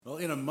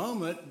in a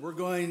moment, we're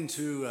going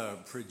to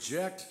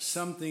project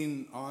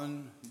something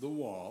on the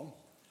wall.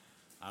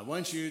 I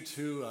want you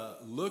to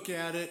look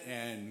at it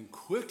and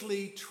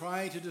quickly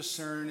try to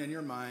discern in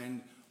your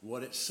mind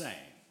what it's saying.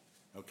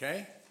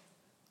 Okay?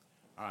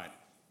 All right.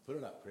 Put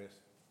it up, Chris.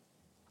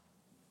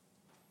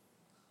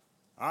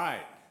 All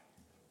right.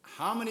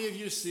 How many of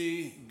you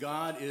see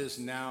God is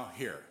now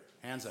here?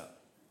 Hands up.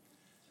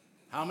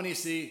 How many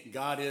see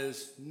God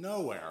is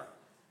nowhere?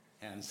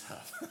 Hands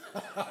up.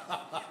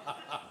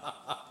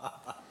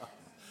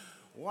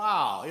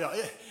 Wow.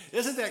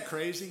 Isn't that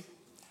crazy?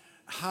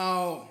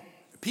 How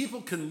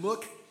people can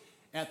look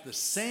at the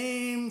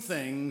same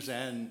things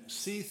and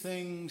see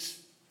things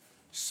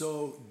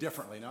so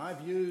differently. Now,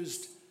 I've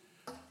used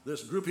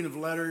this grouping of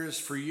letters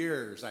for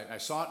years. I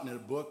saw it in a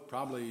book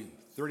probably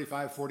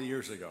 35, 40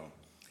 years ago,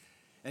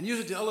 and use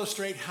it to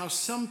illustrate how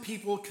some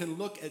people can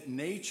look at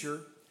nature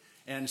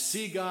and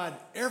see God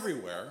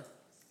everywhere,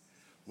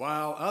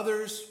 while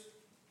others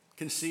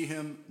can see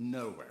him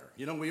nowhere.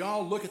 We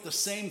all look at the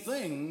same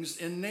things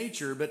in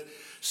nature, but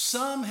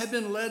some have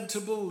been led to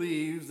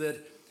believe that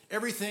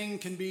everything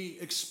can be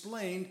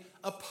explained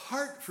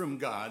apart from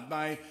God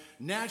by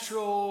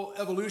natural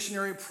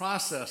evolutionary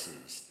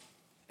processes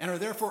and are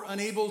therefore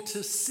unable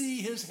to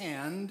see his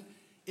hand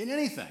in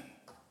anything.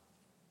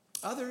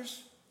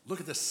 Others look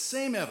at the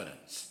same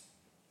evidence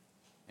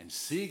and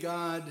see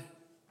God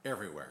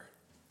everywhere.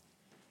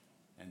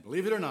 And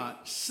believe it or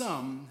not,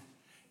 some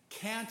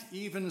can't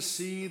even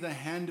see the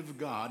hand of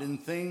God in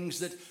things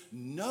that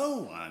no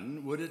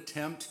one would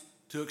attempt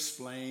to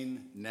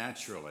explain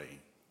naturally.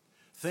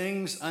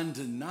 Things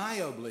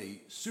undeniably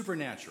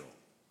supernatural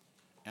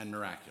and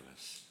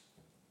miraculous.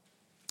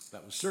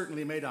 That was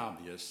certainly made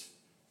obvious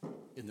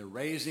in the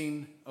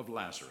raising of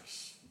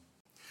Lazarus.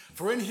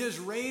 For in his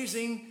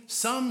raising,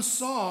 some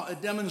saw a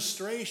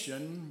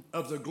demonstration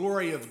of the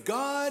glory of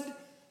God,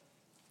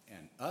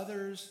 and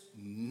others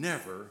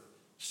never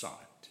saw it.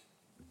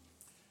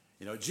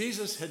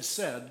 Jesus had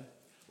said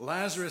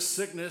Lazarus'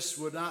 sickness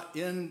would not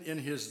end in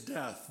his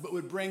death, but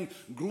would bring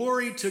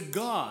glory to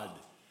God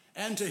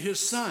and to his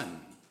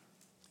Son.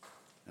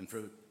 And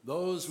for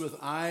those with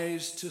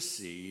eyes to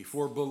see,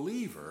 for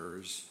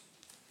believers,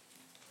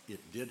 it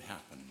did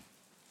happen.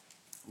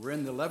 We're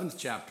in the 11th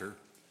chapter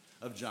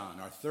of John,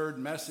 our third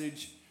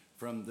message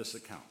from this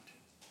account.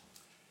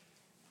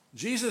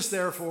 Jesus,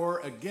 therefore,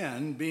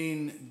 again,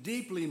 being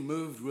deeply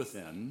moved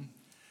within,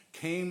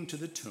 came to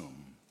the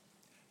tomb.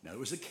 Now it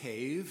was a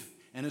cave,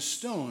 and a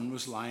stone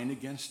was lying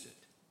against it.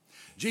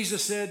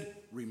 Jesus said,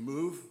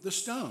 "Remove the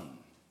stone."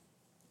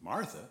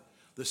 Martha,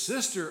 the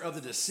sister of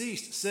the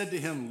deceased, said to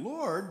him,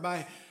 "Lord,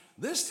 by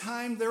this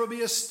time there will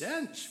be a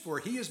stench, for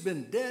he has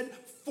been dead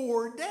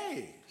 4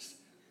 days."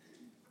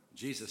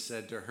 Jesus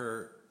said to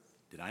her,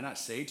 "Did I not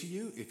say to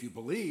you, if you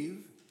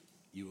believe,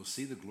 you will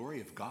see the glory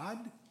of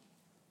God?"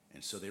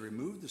 And so they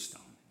removed the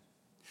stone.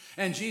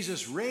 And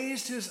Jesus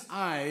raised his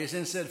eyes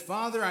and said,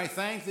 "Father, I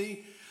thank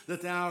thee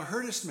that thou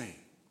heardest me.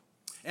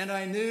 And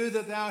I knew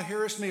that thou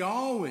hearest me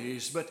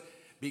always, but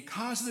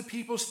because of the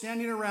people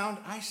standing around,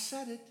 I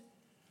said it,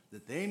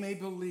 that they may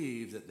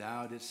believe that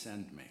thou didst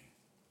send me."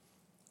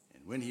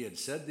 And when he had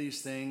said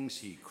these things,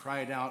 he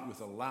cried out with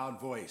a loud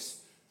voice,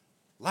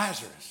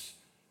 "Lazarus,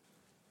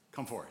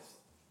 come forth."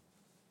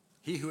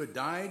 He who had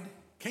died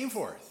came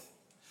forth,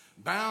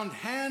 bound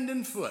hand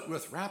and foot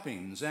with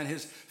wrappings, and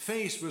his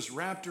face was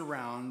wrapped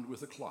around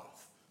with a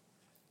cloth.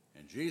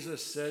 And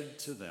Jesus said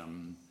to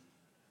them,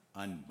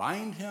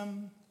 "Unbind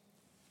him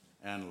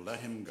and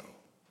let him go."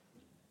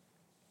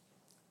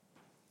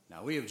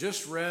 Now, we have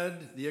just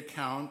read the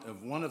account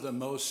of one of the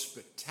most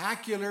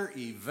spectacular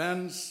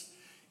events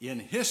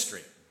in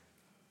history.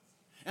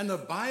 And the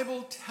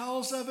Bible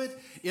tells of it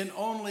in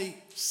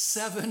only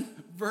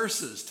 7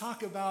 verses.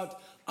 Talk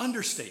about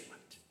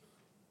understatement.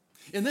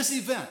 In this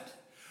event,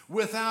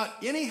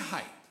 without any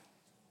hype,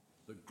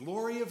 the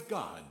glory of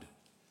God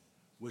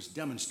was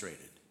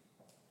demonstrated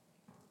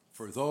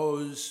for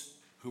those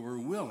who were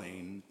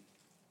willing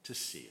to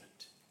see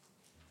it.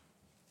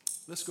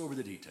 Let's go over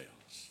the details.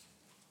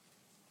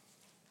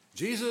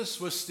 Jesus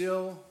was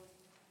still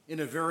in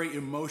a very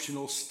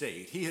emotional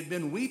state. He had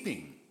been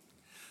weeping,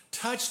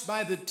 touched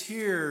by the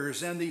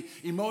tears and the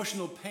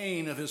emotional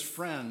pain of his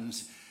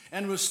friends,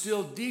 and was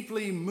still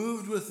deeply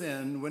moved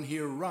within when he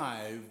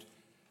arrived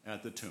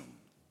at the tomb.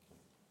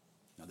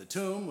 Now, the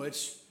tomb,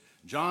 which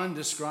John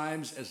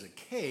describes as a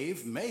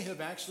cave, may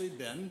have actually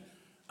been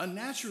a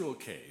natural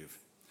cave,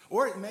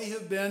 or it may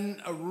have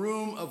been a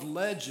room of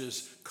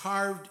ledges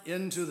carved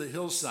into the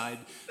hillside,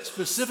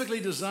 specifically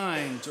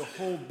designed to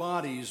hold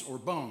bodies or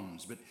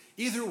bones. But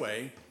either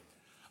way,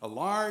 a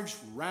large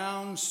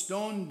round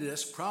stone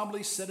disc,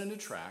 probably set in a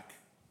track,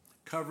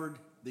 covered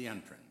the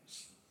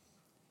entrance.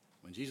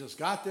 When Jesus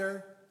got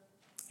there,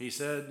 he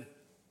said,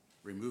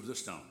 "Remove the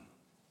stone."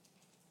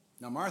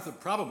 Now, Martha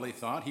probably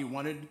thought he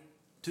wanted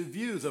to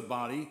view the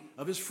body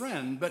of his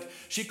friend, but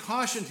she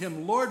cautioned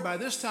him, "Lord, by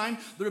this time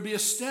there will be a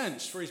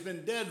stench, for he's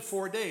been dead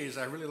 4 days."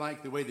 I really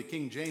like the way the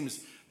King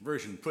James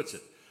Version puts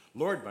it.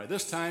 "Lord, by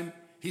this time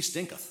he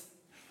stinketh."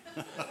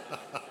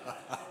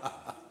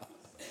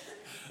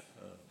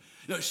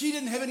 No, she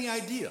didn't have any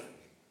idea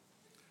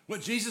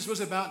what Jesus was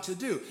about to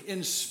do,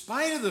 in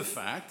spite of the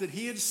fact that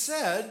he had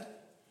said,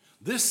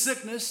 this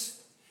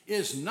sickness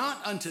is not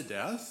unto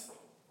death,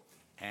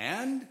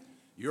 and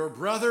your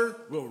brother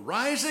will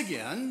rise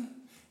again,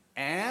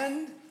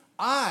 and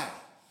I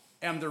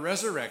am the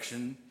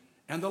resurrection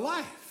and the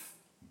life.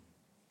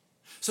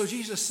 So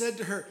Jesus said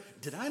to her,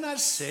 did I not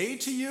say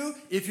to you,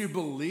 if you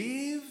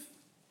believe,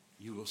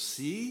 you will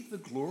see the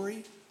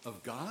glory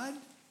of God?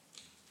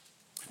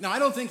 Now, I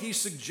don't think he's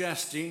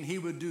suggesting he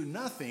would do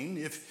nothing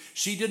if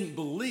she didn't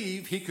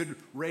believe he could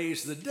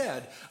raise the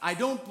dead. I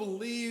don't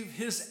believe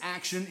his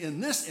action in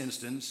this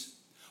instance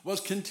was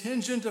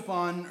contingent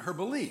upon her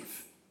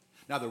belief.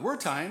 Now, there were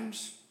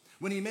times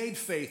when he made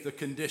faith a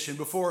condition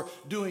before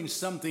doing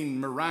something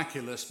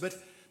miraculous,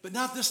 but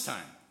not this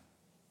time.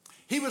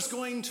 He was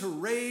going to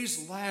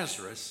raise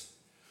Lazarus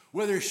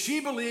whether she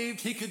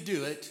believed he could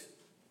do it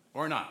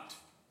or not.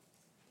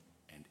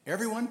 And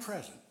everyone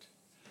present,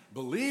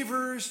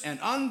 believers and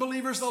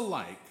unbelievers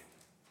alike,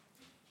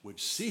 would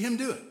see him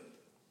do it.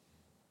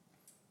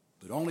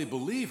 But only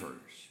believers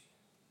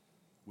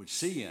would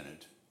see in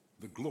it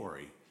the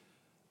glory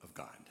of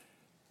God.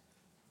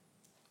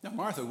 Now,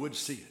 Martha would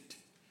see it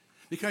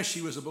because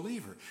she was a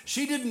believer.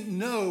 She didn't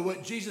know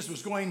what Jesus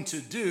was going to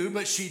do,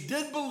 but she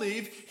did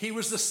believe he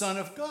was the Son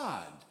of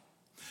God.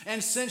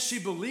 And since she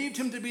believed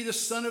him to be the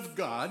Son of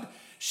God,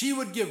 she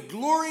would give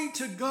glory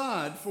to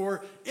God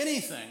for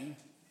anything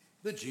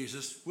that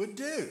Jesus would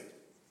do.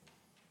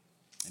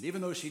 And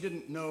even though she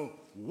didn't know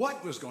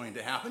what was going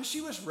to happen,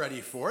 she was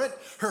ready for it.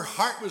 Her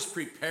heart was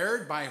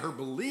prepared by her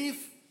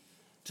belief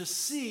to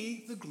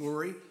see the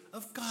glory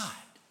of God.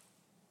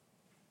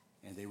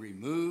 And they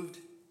removed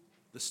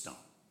the stone.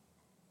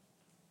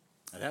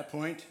 At that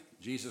point,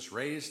 Jesus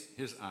raised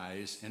his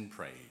eyes and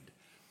prayed.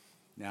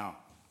 Now,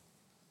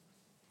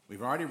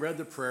 we've already read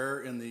the prayer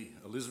in the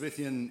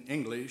Elizabethan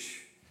English.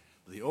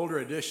 The older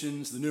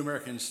editions, the New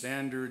American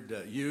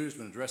Standard, used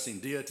when addressing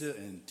deity,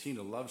 and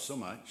Tina loves so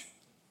much,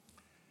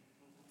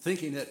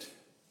 thinking it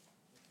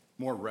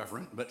more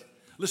reverent. But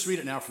let's read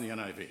it now from the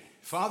NIV.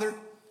 Father,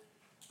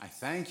 I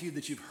thank you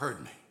that you've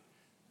heard me.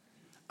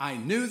 I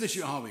knew that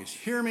you always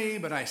hear me,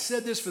 but I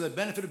said this for the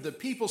benefit of the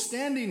people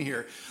standing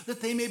here,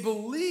 that they may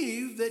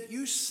believe that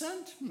you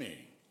sent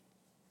me.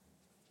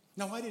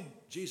 Now, why did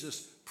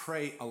Jesus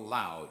pray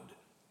aloud?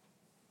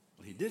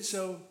 Well, he did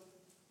so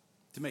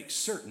to make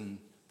certain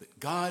that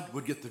God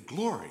would get the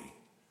glory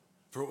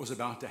for what was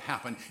about to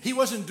happen. He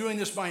wasn't doing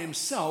this by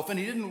himself, and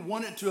he didn't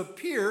want it to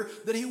appear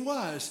that he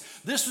was.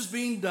 This was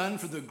being done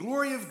for the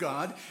glory of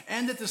God,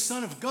 and that the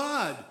Son of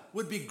God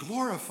would be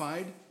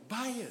glorified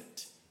by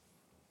it.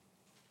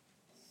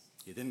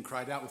 He then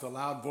cried out with a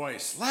loud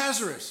voice,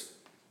 Lazarus,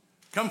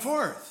 come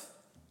forth.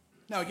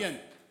 Now again,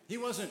 he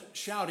wasn't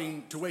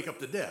shouting to wake up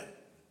the dead.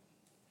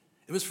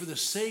 It was for the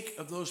sake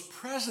of those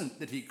present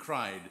that he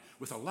cried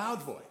with a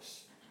loud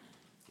voice,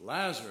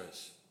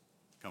 Lazarus,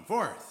 come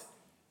forth.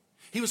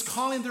 He was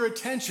calling their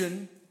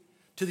attention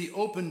to the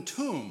open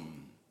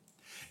tomb.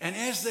 And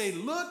as they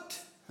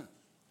looked,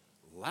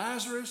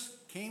 Lazarus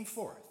came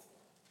forth,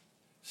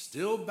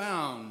 still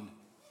bound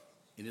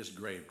in his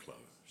grave clothes.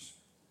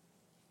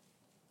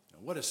 Now,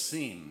 what a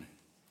scene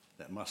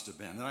that must have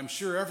been. And I'm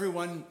sure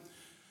everyone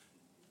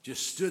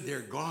just stood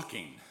there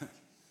gawking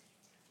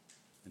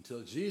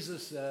until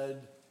Jesus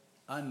said,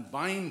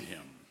 unbind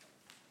him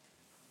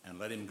and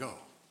let him go.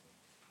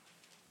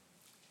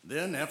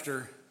 Then,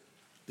 after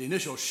the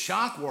initial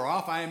shock wore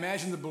off, I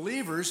imagine the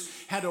believers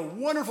had a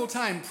wonderful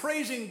time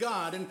praising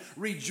God and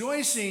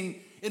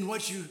rejoicing in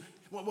what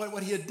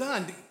he had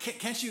done.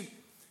 Can't you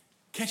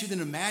then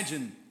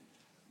imagine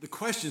the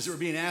questions that were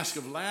being asked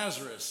of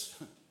Lazarus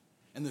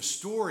and the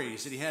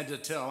stories that he had to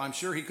tell? I'm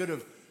sure he could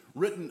have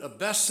written a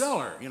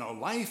bestseller,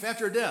 Life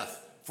After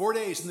Death, 4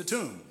 days in the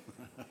tomb.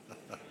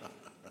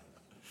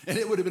 And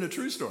it would have been a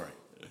true story.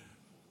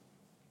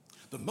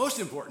 The most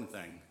important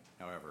thing,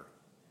 however,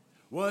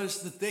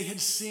 was that they had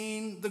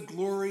seen the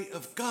glory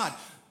of God.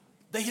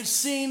 They had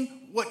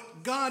seen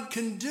what God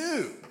can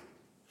do,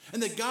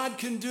 and that God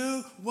can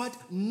do what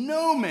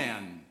no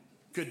man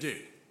could do.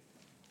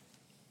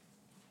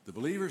 The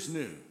believers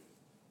knew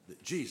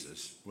that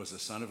Jesus was the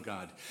Son of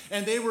God,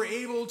 and they were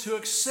able to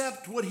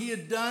accept what he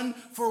had done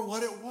for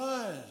what it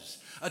was,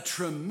 a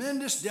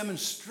tremendous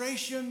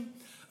demonstration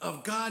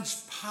of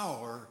God's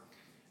power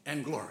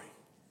and glory.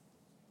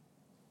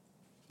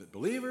 But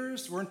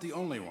believers weren't the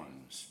only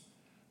ones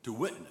to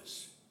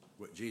witness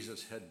what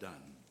Jesus had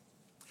done.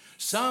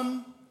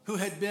 Some who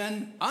had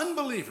been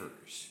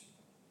unbelievers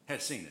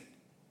had seen it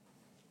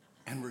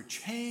and were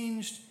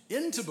changed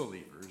into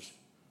believers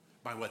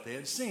by what they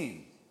had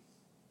seen,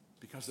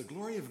 because the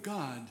glory of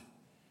God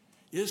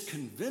is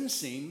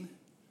convincing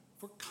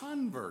for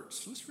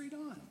converts. Let's read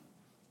on.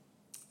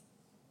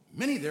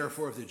 Many,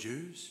 therefore, of the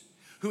Jews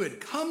who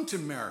had come to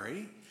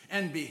Mary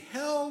and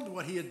beheld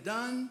what he had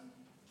done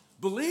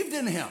believed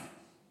in him.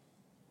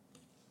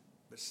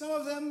 But some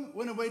of them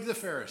went away to the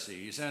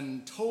Pharisees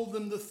and told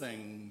them the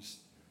things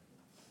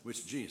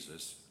which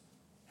Jesus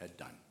had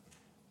done.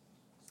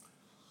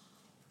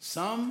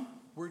 some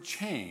were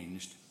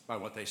changed by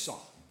what they saw.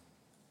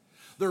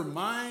 Their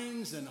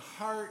minds and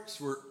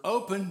hearts were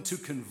open to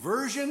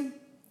conversion,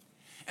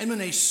 and when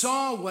they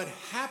saw what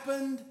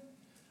happened,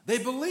 they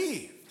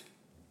believed.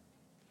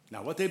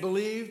 Now, what they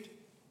believed,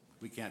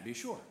 we can't be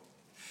sure.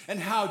 And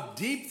how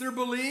deep their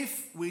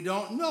belief, we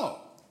don't know.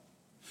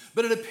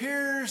 But it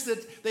appears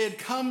that they had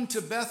come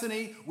to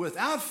Bethany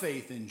without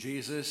faith in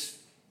Jesus,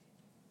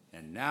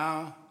 and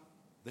now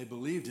they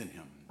believed in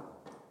him.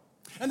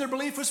 And their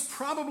belief was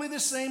probably the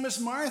same as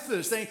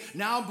Martha's. They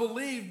now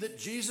believed that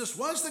Jesus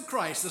was the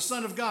Christ, the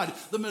Son of God,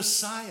 the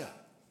Messiah,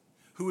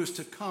 who was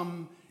to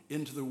come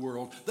into the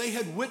world. They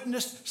had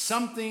witnessed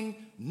something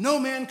no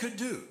man could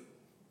do.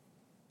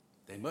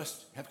 They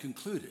must have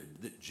concluded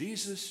that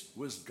Jesus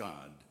was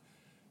God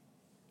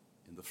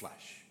in the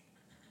flesh.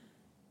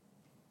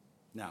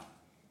 Now,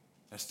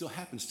 that still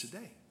happens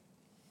today.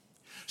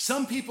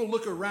 Some people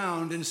look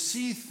around and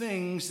see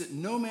things that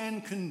no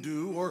man can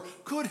do or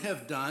could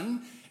have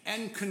done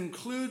and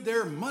conclude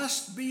there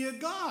must be a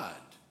God.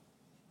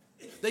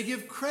 They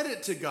give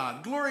credit to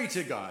God, glory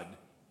to God,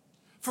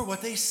 for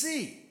what they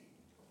see.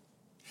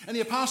 And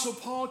the Apostle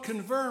Paul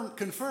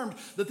confirmed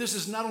that this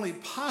is not only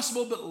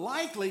possible, but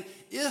likely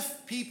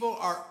if people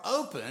are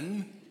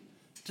open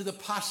to the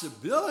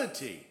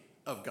possibility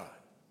of God.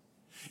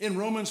 In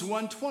Romans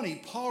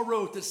 1:20, Paul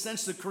wrote that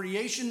since the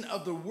creation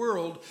of the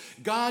world,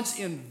 God's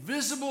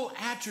invisible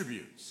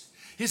attributes,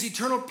 his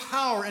eternal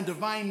power and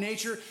divine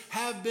nature,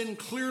 have been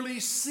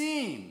clearly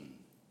seen,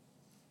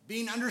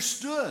 being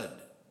understood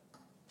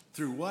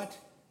through what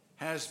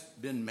has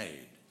been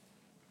made.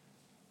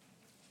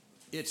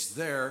 It's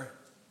there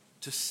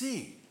to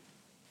see.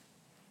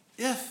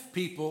 If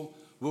people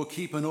will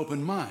keep an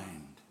open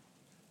mind,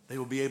 they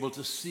will be able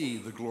to see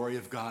the glory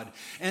of God,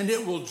 and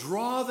it will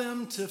draw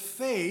them to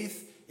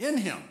faith in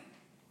him.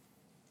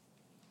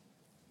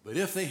 But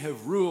if they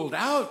have ruled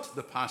out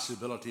the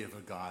possibility of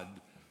a God,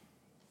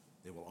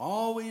 they will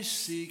always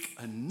seek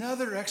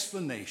another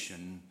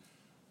explanation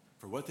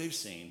for what they've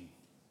seen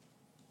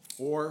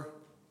or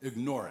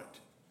ignore it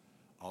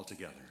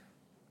altogether.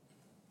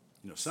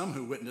 Some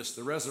who witnessed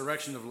the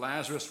resurrection of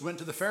Lazarus went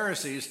to the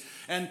Pharisees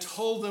and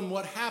told them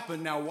what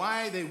happened. Now,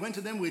 why they went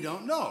to them, we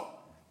don't know.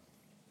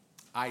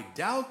 I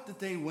doubt that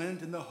they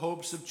went in the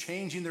hopes of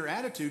changing their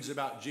attitudes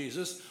about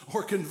Jesus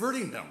or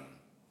converting them.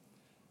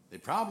 They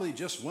probably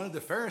just wanted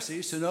the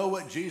Pharisees to know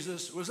what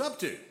Jesus was up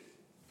to.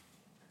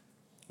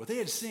 What they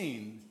had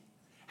seen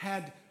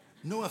had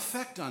no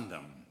effect on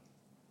them,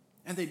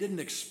 and they didn't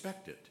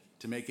expect it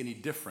to make any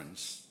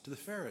difference to the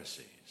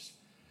Pharisees.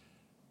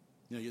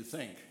 You'd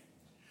think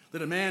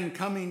that a man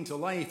coming to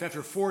life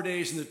after 4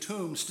 days in the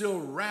tomb, still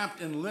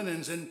wrapped in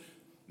linens and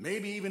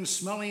maybe even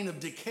smelling of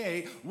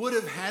decay, would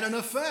have had an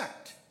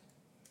effect.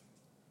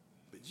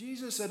 But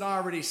Jesus had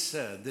already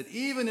said that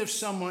even if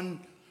someone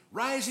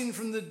rising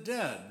from the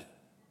dead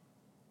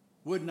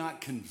would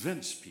not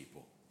convince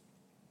people,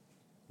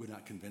 would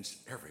not convince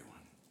everyone.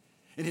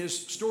 In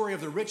his story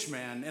of the rich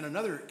man and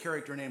another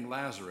character named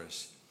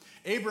Lazarus,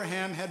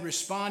 Abraham had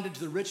responded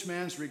to the rich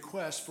man's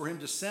request for him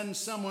to send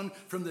someone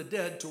from the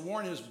dead to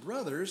warn his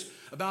brothers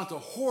about the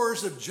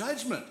horrors of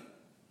judgment.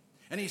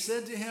 And he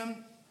said to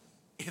him,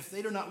 if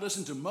they do not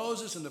listen to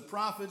Moses and the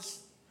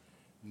prophets,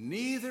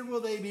 neither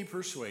will they be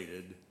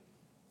persuaded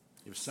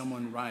if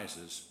someone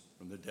rises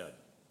from the dead.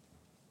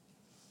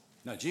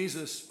 Now,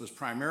 Jesus was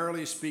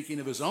primarily speaking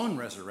of his own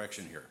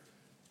resurrection here,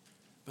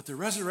 but the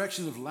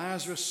resurrection of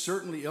Lazarus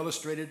certainly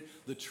illustrated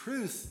the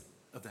truth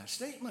of that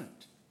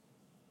statement.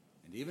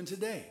 And even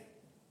today,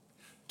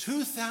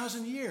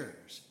 2,000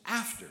 years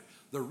after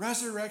the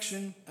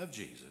resurrection of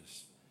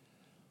Jesus,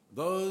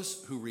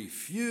 those who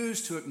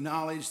refuse to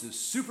acknowledge the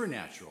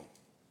supernatural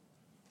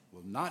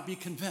will not be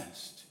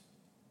convinced,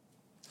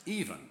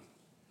 even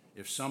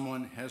if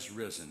someone has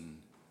risen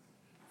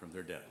from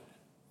their dead.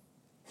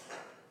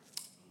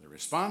 The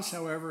response,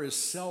 however, is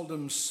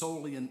seldom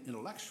solely an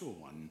intellectual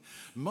one.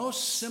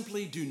 Most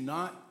simply do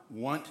not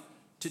want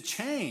to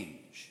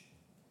change,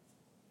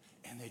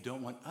 and they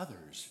don't want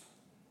others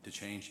to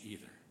change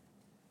either,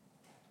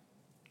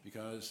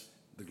 because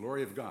the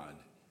glory of God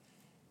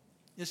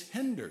is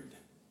hindered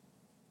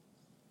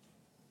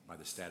by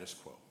the status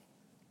quo.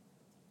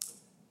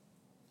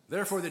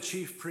 Therefore, the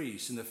chief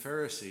priests and the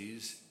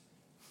Pharisees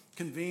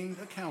convened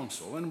a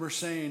council and were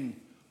saying,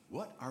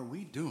 what are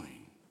we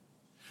doing?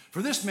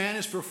 For this man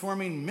is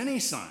performing many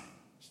signs.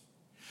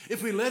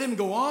 If we let him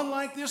go on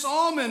like this,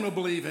 all men will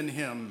believe in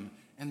him,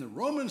 and the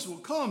Romans will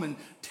come and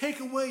take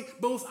away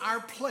both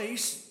our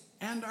place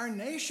and our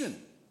nation.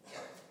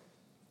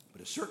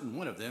 But a certain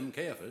one of them,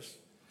 Caiaphas,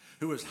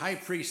 who was high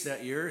priest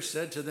that year,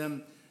 said to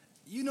them,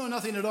 you know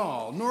nothing at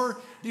all, nor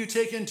do you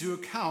take into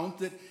account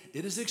that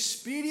it is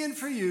expedient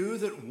for you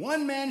that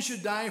one man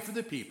should die for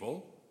the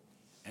people,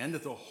 and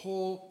that the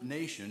whole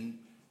nation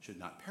should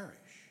not perish.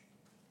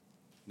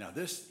 Now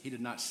this he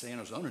did not say on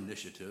his own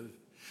initiative,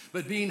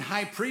 but being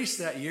high priest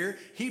that year,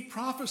 he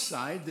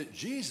prophesied that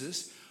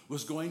Jesus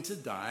was going to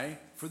die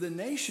for the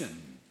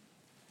nation.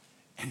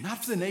 And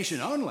not for the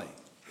nation only,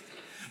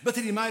 but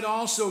that he might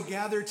also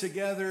gather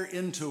together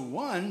into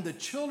one the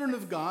children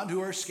of God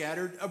who are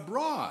scattered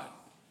abroad.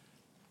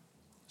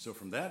 So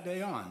from that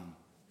day on,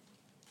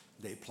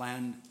 they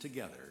planned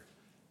together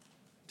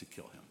to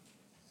kill him.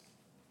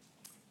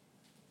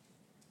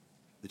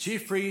 The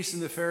chief priests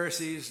and the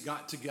Pharisees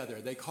got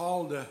together. They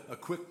called a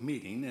quick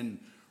meeting and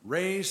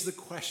raised the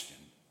question,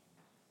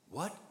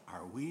 what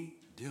are we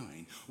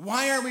doing?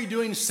 Why are we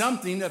doing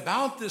something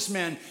about this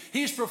man?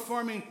 He's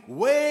performing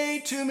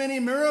way too many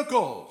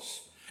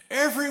miracles.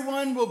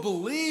 Everyone will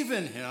believe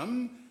in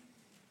him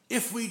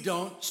if we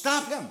don't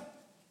stop him.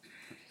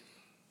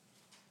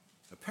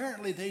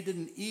 Apparently, they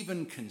didn't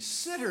even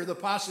consider the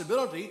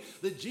possibility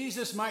that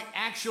Jesus might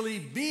actually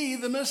be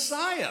the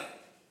Messiah.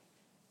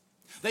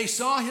 They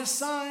saw his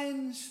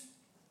signs,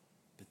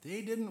 but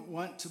they didn't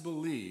want to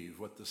believe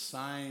what the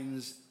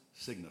signs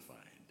signified.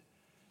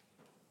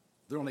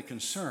 Their only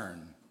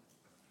concern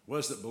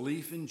was that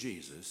belief in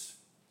Jesus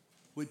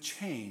would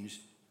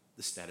change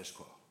the status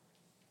quo.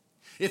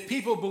 If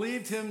people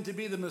believed him to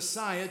be the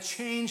Messiah,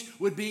 change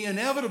would be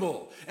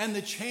inevitable, and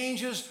the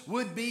changes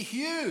would be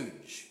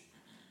huge.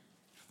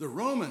 The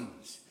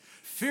Romans,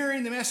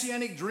 fearing the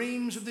messianic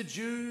dreams of the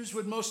Jews,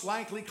 would most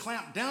likely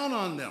clamp down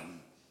on them.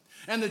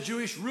 And the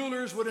Jewish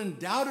rulers would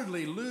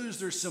undoubtedly lose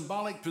their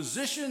symbolic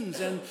positions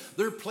and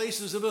their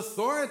places of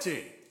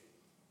authority.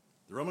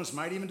 The Romans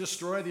might even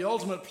destroy the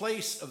ultimate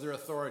place of their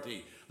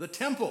authority, the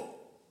temple,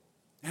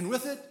 and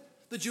with it,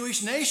 the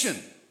Jewish nation.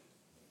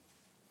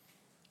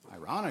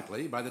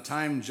 Ironically, by the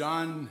time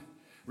John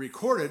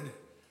recorded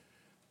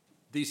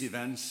these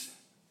events,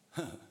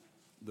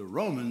 the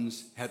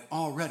Romans had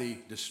already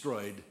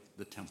destroyed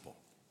the temple.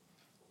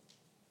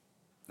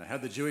 Now,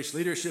 had the Jewish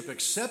leadership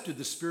accepted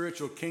the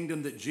spiritual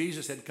kingdom that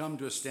Jesus had come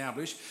to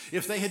establish,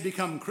 if they had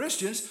become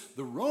Christians,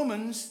 the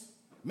Romans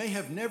may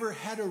have never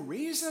had a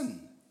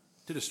reason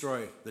to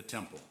destroy the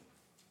temple.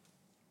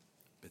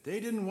 But they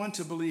didn't want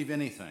to believe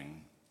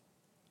anything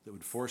that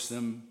would force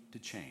them to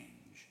change.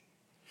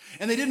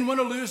 And they didn't want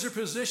to lose their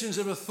positions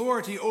of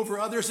authority over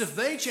others if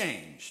they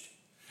changed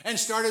and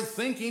started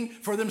thinking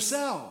for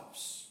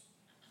themselves.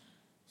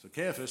 So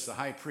Caiaphas, the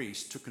high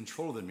priest, took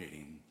control of the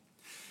meeting.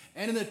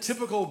 And in the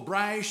typical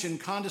brash and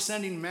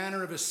condescending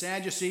manner of a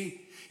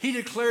Sadducee, he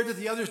declared that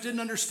the others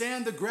didn't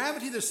understand the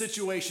gravity of the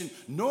situation,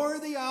 nor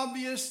the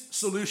obvious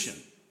solution.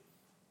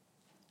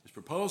 His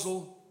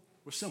proposal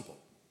was simple.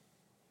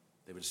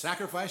 They would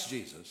sacrifice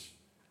Jesus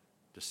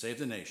to save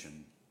the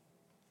nation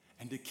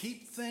and to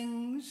keep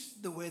things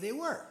the way they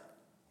were.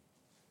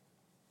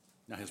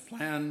 Now, his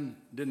plan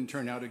didn't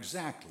turn out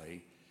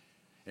exactly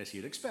as he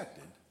had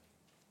expected,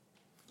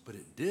 but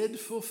it did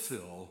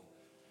fulfill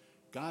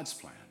God's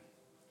plan.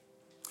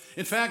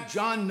 In fact,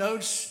 John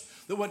notes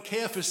that what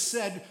Caiaphas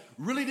said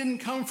really didn't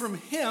come from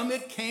him,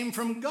 it came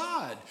from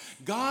God.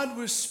 God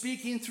was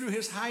speaking through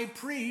his high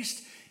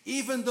priest,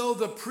 even though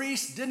the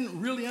priest didn't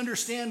really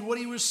understand what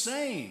he was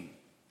saying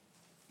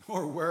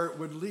or where it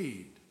would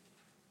lead.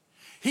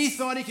 He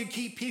thought he could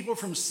keep people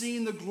from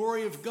seeing the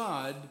glory of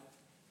God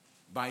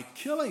by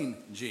killing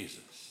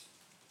Jesus.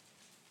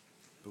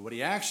 But what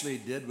he actually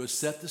did was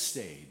set the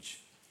stage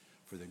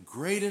for the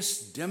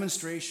greatest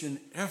demonstration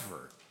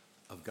ever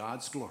of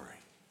God's glory,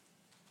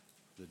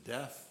 the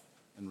death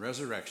and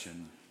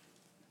resurrection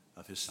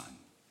of his son.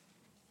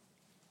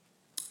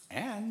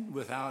 And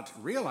without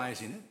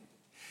realizing it,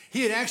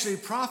 he had actually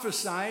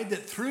prophesied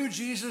that through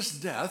Jesus'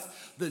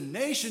 death, the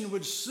nation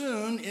would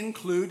soon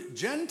include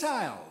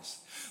Gentiles.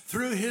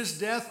 Through his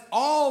death,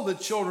 all the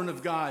children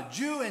of God,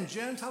 Jew and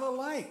Gentile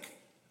alike,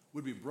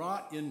 would be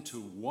brought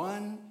into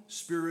one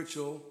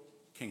spiritual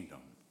kingdom.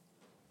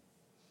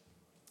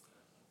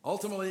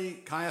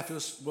 Ultimately,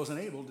 Caiaphas wasn't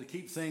able to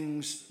keep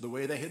things the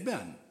way they had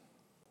been.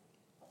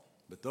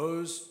 But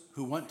those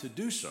who want to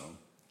do so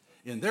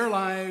in their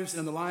lives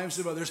and the lives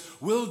of others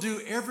will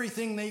do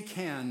everything they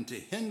can to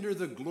hinder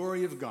the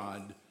glory of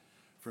God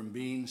from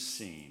being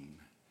seen.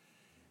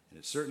 And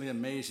it's certainly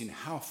amazing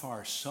how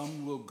far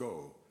some will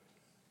go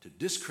to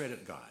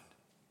discredit God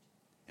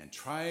and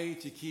try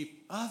to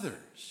keep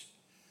others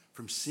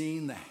from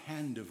seeing the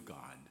hand of God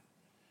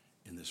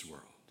in this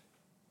world.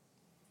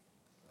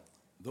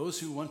 Those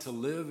who want to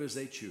live as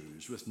they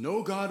choose, with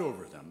no God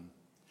over them,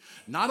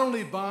 not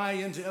only buy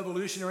into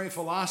evolutionary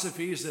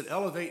philosophies that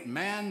elevate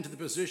man to the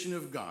position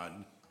of God,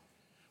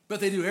 but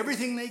they do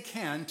everything they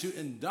can to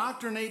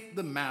indoctrinate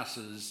the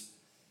masses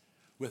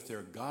with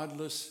their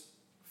godless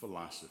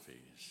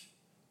philosophies.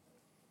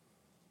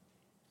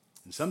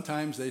 And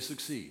sometimes they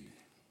succeed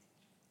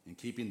in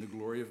keeping the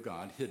glory of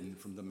God hidden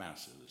from the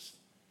masses.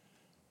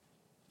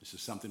 This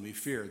is something we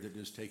fear that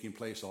is taking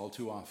place all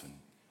too often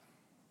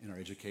in our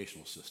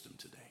educational system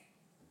today.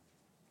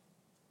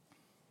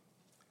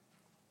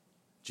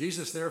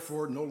 Jesus,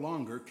 therefore, no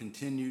longer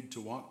continued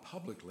to walk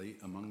publicly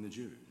among the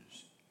Jews,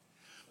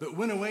 but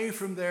went away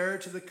from there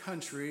to the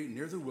country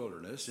near the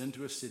wilderness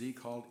into a city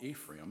called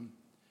Ephraim,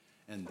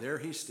 and there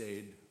he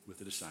stayed with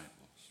the disciples.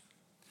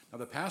 Now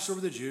the Passover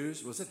of the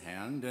Jews was at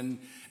hand, and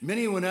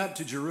many went up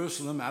to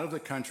Jerusalem out of the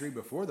country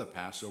before the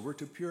Passover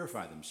to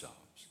purify themselves.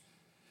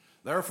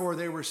 Therefore,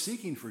 they were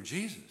seeking for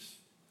Jesus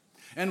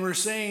and were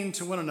saying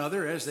to one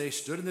another as they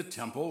stood in the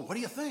temple, "What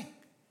do you think?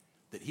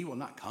 That he will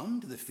not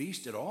come to the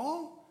feast at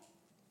all?"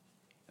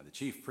 Now, the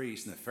chief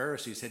priests and the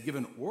Pharisees had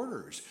given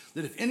orders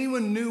that if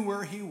anyone knew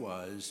where he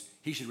was,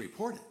 he should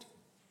report it,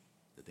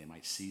 that they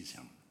might seize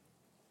him.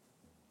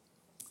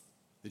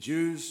 The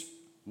Jews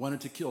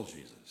wanted to kill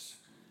Jesus,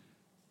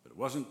 but it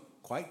wasn't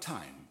quite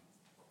time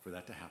for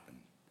that to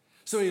happen.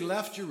 So he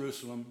left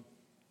Jerusalem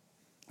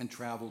and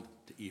traveled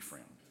to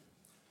Ephraim.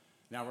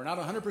 Now, we're not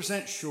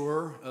 100%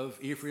 sure of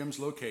Ephraim's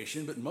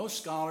location, but most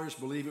scholars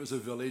believe it was a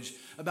village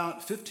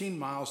about 15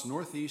 miles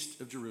northeast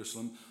of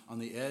Jerusalem on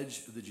the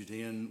edge of the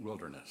Judean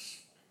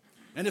wilderness.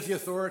 And if the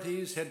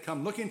authorities had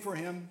come looking for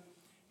him,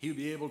 he would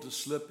be able to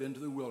slip into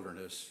the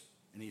wilderness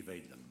and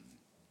evade them.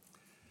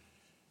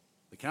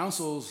 The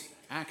council's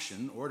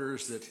action,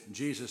 orders that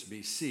Jesus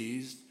be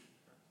seized,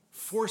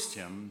 forced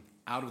him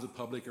out of the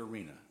public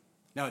arena.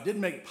 Now, it did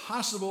make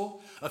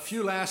possible a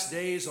few last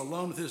days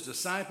alone with his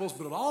disciples,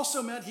 but it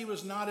also meant he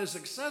was not as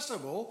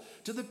accessible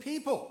to the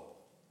people.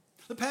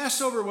 The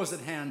Passover was at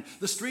hand.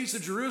 The streets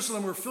of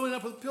Jerusalem were filling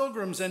up with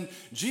pilgrims, and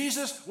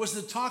Jesus was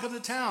the talk of the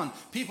town.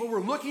 People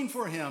were looking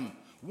for him,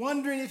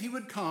 wondering if he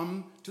would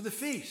come to the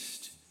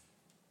feast.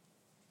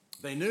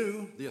 They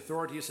knew the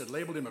authorities had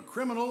labeled him a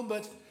criminal,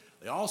 but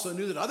they also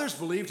knew that others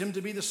believed him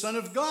to be the Son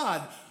of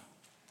God.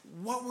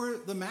 What were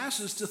the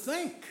masses to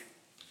think?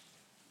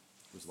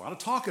 There was a lot of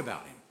talk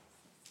about him,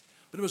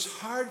 but it was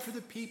hard for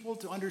the people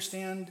to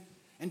understand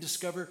and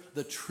discover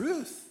the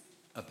truth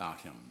about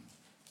him,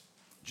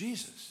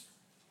 Jesus.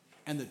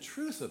 And the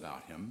truth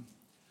about him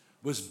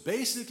was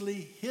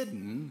basically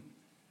hidden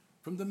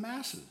from the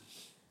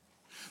masses.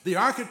 The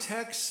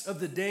architects of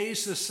the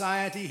day's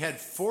society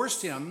had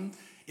forced him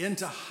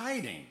into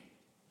hiding,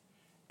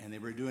 and they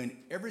were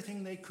doing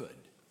everything they could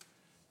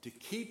to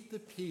keep the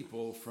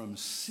people from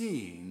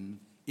seeing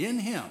in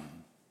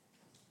him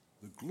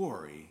the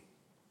glory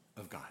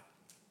of God.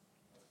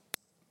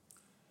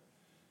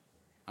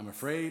 I'm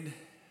afraid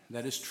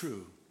that is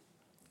true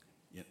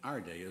in our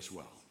day as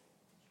well.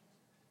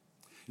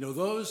 You know,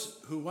 those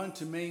who want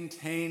to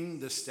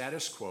maintain the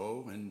status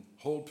quo and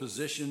hold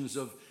positions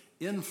of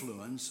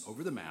influence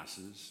over the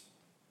masses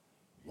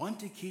want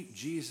to keep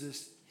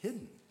Jesus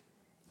hidden.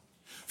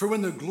 For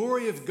when the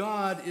glory of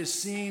God is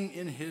seen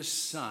in his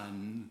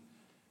Son,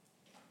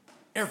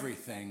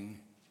 everything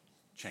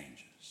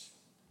changes.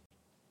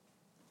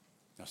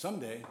 Now,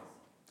 someday,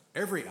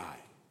 every eye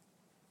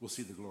will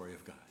see the glory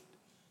of God.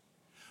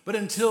 But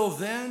until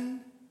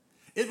then,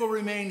 it will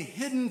remain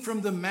hidden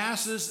from the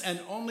masses,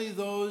 and only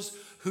those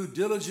who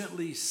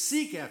diligently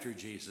seek after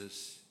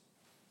Jesus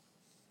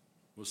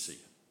will see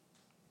it.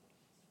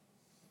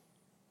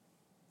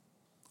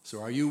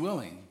 So are you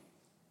willing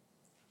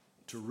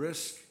to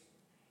risk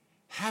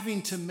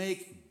having to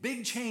make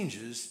big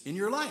changes in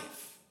your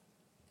life?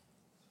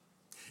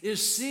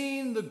 Is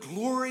seeing the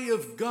glory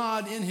of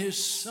God in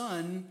his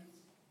Son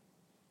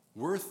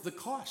worth the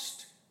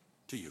cost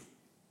to you?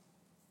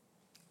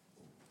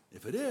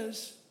 If it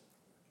is,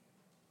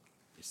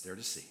 it's there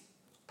to see.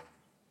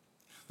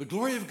 The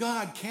glory of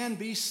God can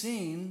be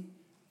seen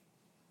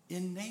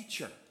in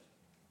nature.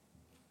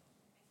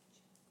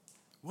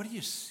 What do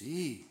you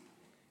see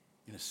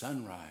in a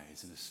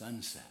sunrise and a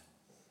sunset,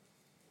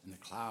 in the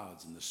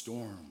clouds and the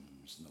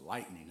storms and the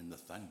lightning and the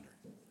thunder?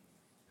 Do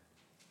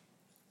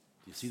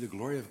you see the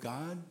glory of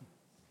God?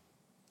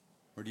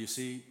 Or do you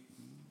see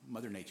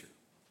Mother Nature,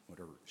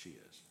 whatever she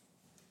is?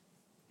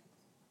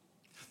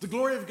 The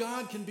glory of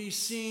God can be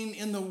seen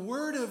in the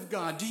Word of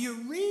God. Do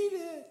you read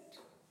it?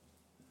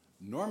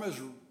 Norma's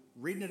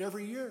reading it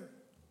every year.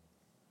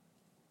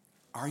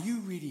 Are you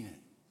reading it?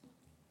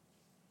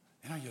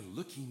 And are you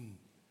looking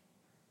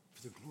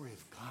for the glory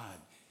of God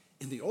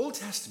in the Old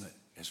Testament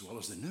as well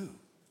as the New?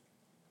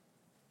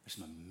 There's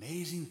some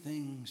amazing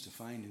things to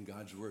find in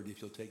God's Word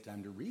if you'll take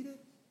time to read it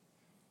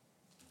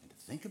and to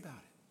think about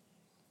it.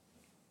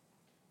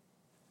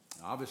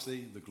 Now,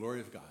 obviously, the glory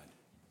of God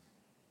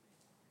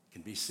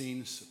can be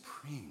seen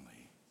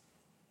supremely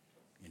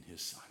in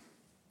his Son.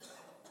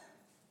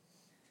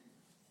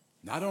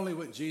 Not only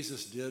what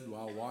Jesus did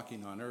while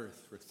walking on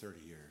earth for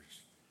 30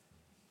 years,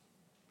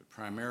 but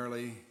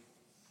primarily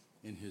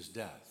in his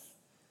death,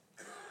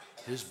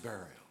 his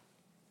burial,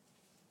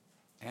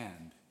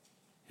 and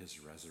his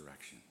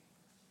resurrection.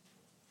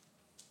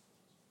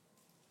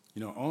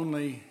 You know,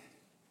 only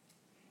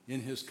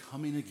in his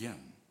coming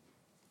again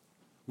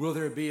will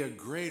there be a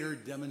greater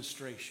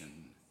demonstration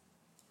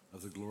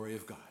of the glory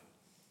of God.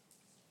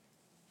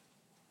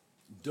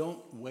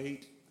 Don't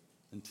wait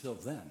until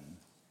then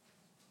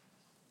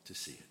to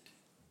see it.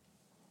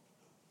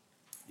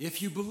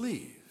 If you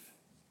believe,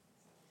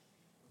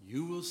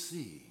 you will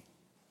see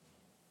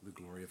the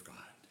glory of God.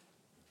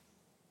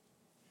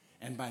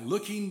 And by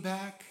looking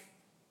back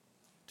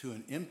to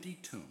an empty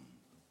tomb,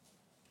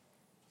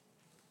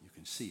 you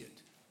can see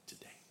it